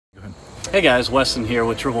Hey guys, Weston here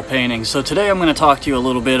with Tribble Painting. So today I'm going to talk to you a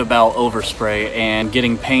little bit about overspray and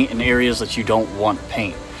getting paint in areas that you don't want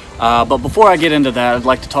paint. But before I get into that, I'd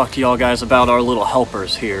like to talk to y'all guys about our little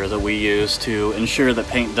helpers here that we use to ensure that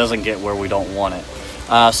paint doesn't get where we don't want it.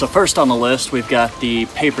 So first on the list, we've got the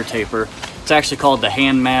paper taper. It's actually called the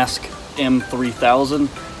Hand Mask M3000.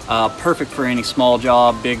 Perfect for any small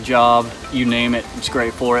job, big job, you name it, it's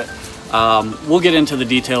great for it. We'll get into the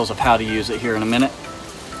details of how to use it here in a minute.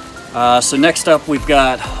 So next up we've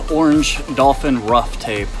got Orange Dolphin Rough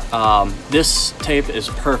Tape. This tape is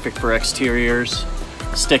perfect for exteriors,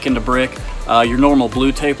 sticking to brick. Your normal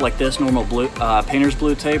blue tape like this, normal blue painter's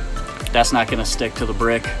blue tape, that's not going to stick to the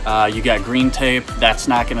brick. You got green tape, that's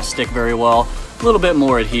not going to stick very well. A little bit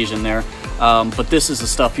more adhesion there, but this is the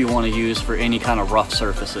stuff you want to use for any kind of rough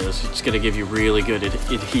surfaces. It's going to give you really good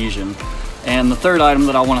adhesion. And the third item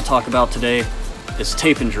that I want to talk about today is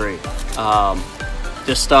Tape and Drape.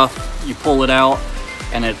 This stuff, you pull it out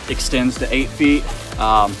and it extends to 8 feet.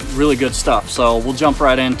 Really good stuff. So we'll jump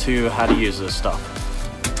right into how to use this stuff.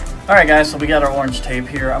 All right guys, so we got our orange tape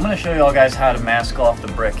here. I'm gonna show you all guys how to mask off the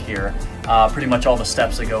brick here. Pretty much all the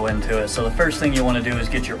steps that go into it. So the first thing you wanna do is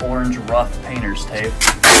get your orange rough painter's tape.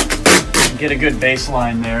 Get a good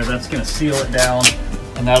baseline there. That's gonna seal it down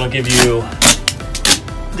and that'll give you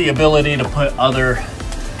the ability to put other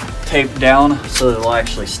tape down so that it'll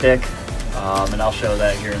actually stick. And I'll show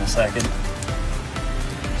that here in a second.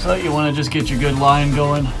 So you want to just get your good line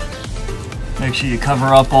going. Make sure you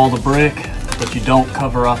cover up all the brick, but you don't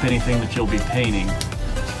cover up anything that you'll be painting.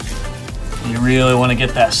 You really want to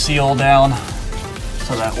get that seal down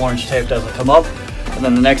so that orange tape doesn't come up. And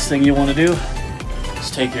then the next thing you want to do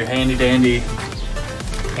is take your handy dandy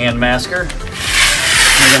hand masker.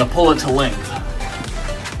 You're going to pull it to length.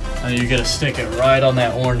 And you're going to stick it right on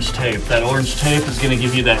that orange tape. That orange tape is going to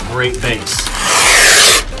give you that great base.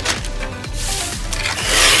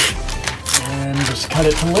 And just cut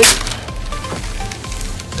it to length.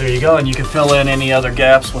 There you go, and you can fill in any other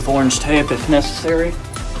gaps with orange tape if necessary.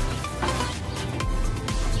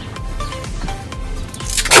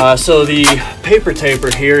 So the paper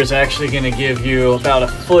taper here is actually going to give you about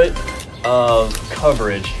 1 foot of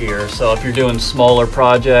coverage here. So if you're doing smaller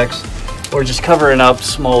projects, or just covering up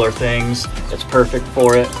smaller things, it's perfect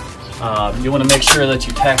for it. You want to make sure that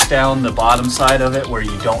you tack down the bottom side of it where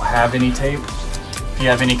you don't have any tape. If you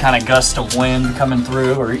have any kind of gust of wind coming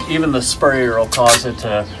through, or even the sprayer will cause it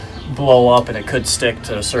to blow up and it could stick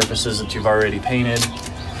to surfaces that you've already painted.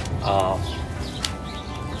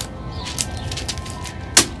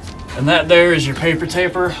 And that there is your paper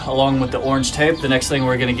taper along with the orange tape. The next thing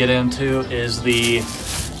we're going to get into is the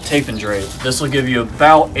Tape and Drape. This will give you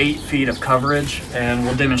about 8 feet of coverage, and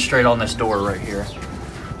we'll demonstrate on this door right here.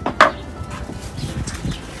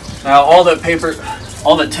 Now all that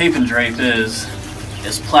Tape and Drape is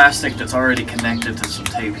plastic that's already connected to some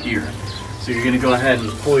tape here. So you're going to go ahead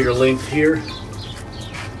and pull your length here,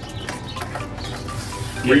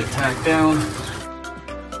 get it tacked down.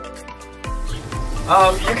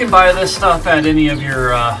 You can buy this stuff at any of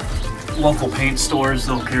your local paint stores.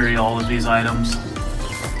 They'll carry all of these items.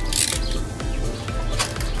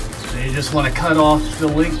 You just want to cut off the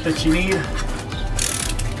length that you need.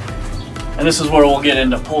 And this is where we'll get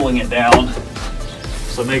into pulling it down.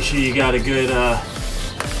 So make sure you got a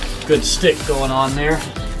good stick going on there.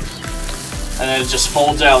 And then it just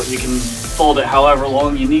folds out. You can fold it however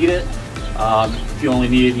long you need it. If you only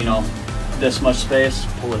need, this much space,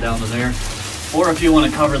 pull it down to there. Or if you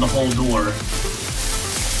want to cover the whole door,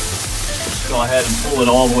 just go ahead and pull it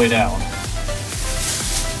all the way down.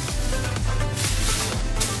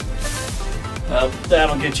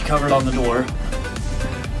 That'll get you covered on the door.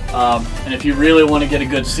 And if you really want to get a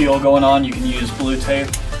good seal going on, you can use blue tape.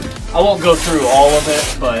 I won't go through all of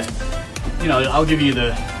it, but I'll give you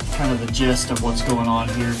the kind of the gist of what's going on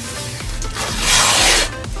here.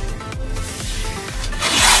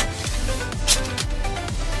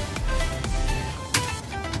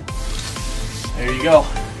 There you go.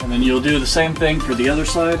 And then you'll do the same thing for the other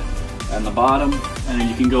side and the bottom, and then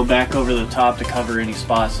you can go back over the top to cover any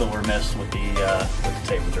spots that were missed with the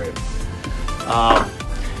Tape and Drape.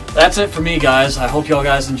 That's it for me, guys. I hope y'all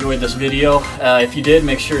guys enjoyed this video. If you did,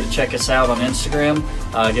 make sure to check us out on Instagram.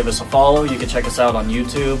 Give us a follow. You can check us out on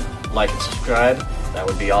YouTube. Like and subscribe. That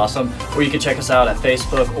would be awesome. Or you can check us out at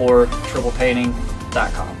Facebook or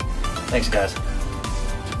TribblePainting.com. Thanks, guys.